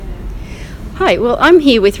Hi, well, I'm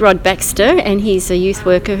here with Rod Baxter, and he's a youth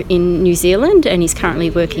worker in New Zealand, and he's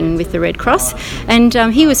currently working with the Red Cross. And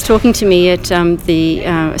he was talking to me at the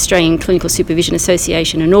Australian Clinical Supervision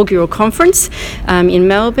Association inaugural conference in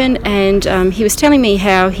Melbourne, and he was telling me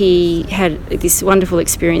how he had this wonderful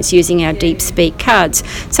experience using our Deep Speak cards.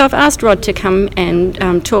 So I've asked Rod to come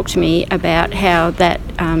and talk to me about how that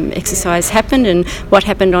exercise happened and what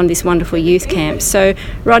happened on this wonderful youth camp. So,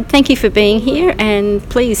 Rod, thank you for being here, and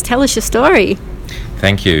please tell us your story.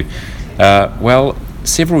 Thank you. Well,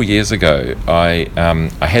 several years ago, I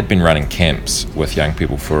had been running camps with young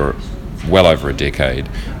people for well over a decade,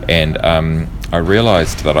 and I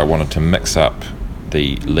realised that I wanted to mix up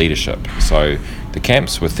the leadership. So the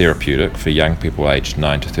camps were therapeutic for young people aged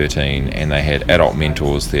 9 to 13, and they had adult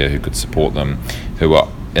mentors there who could support them, who were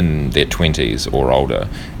in their 20s or older.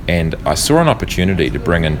 And I saw an opportunity to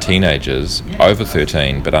bring in teenagers over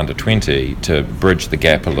 13 but under 20 to bridge the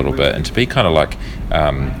gap a little bit and to be kind of like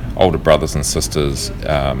older brothers and sisters.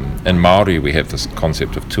 In Māori we have this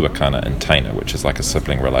concept of tuakana and teina, which is like a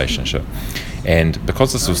sibling relationship. And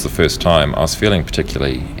because this was the first time, I was feeling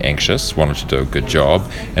particularly anxious, wanted to do a good job,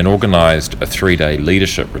 and organised a 3-day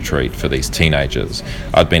leadership retreat for these teenagers.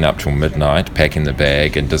 I'd been up till midnight packing the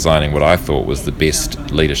bag and designing what I thought was the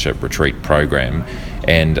best leadership retreat program.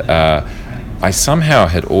 And I somehow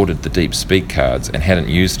had ordered the Deep Speak cards and hadn't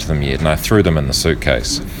used them yet, and I threw them in the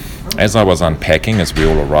suitcase. As I was unpacking, as we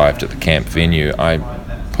all arrived at the camp venue, I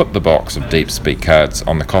put the box of Deep Speak cards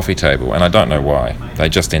on the coffee table, and I don't know why. They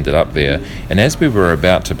just ended up there. And as we were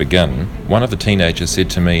about to begin, one of the teenagers said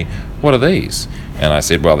to me, "What are these?" And I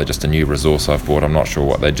said, "Well, they're just a new resource I've bought. I'm not sure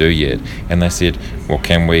what they do yet." And they said, "Well,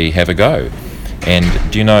 can we have a go?" And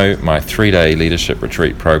do you know, my 3-day leadership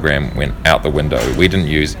retreat program went out the window. We didn't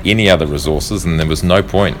use any other resources, and there was no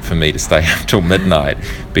point for me to stay up till midnight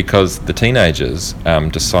because the teenagers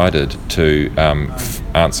decided to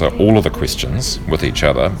answer all of the questions with each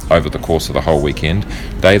other over the course of the whole weekend.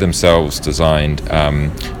 They themselves designed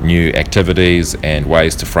new activities and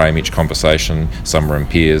ways to frame each conversation. Some were in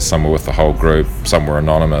pairs, some were with the whole group, some were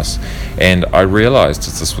anonymous. And I realised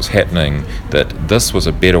as this was happening that this was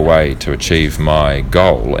a better way to achieve my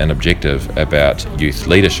goal and objective about youth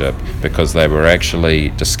leadership, because they were actually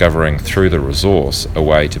discovering through the resource a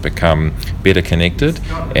way to become better connected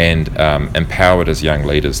and empowered as young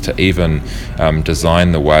leaders to even design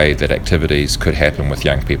the way that activities could happen with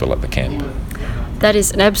young people at the camp. That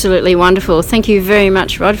is absolutely wonderful. Thank you very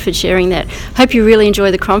much, Rod, for sharing that. Hope you really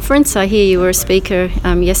enjoy the conference. I hear you were a speaker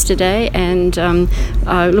yesterday, and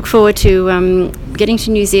I look forward to getting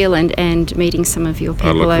to New Zealand and meeting some of your people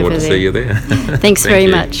over there. I look forward to see you there. Thanks very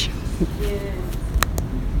much.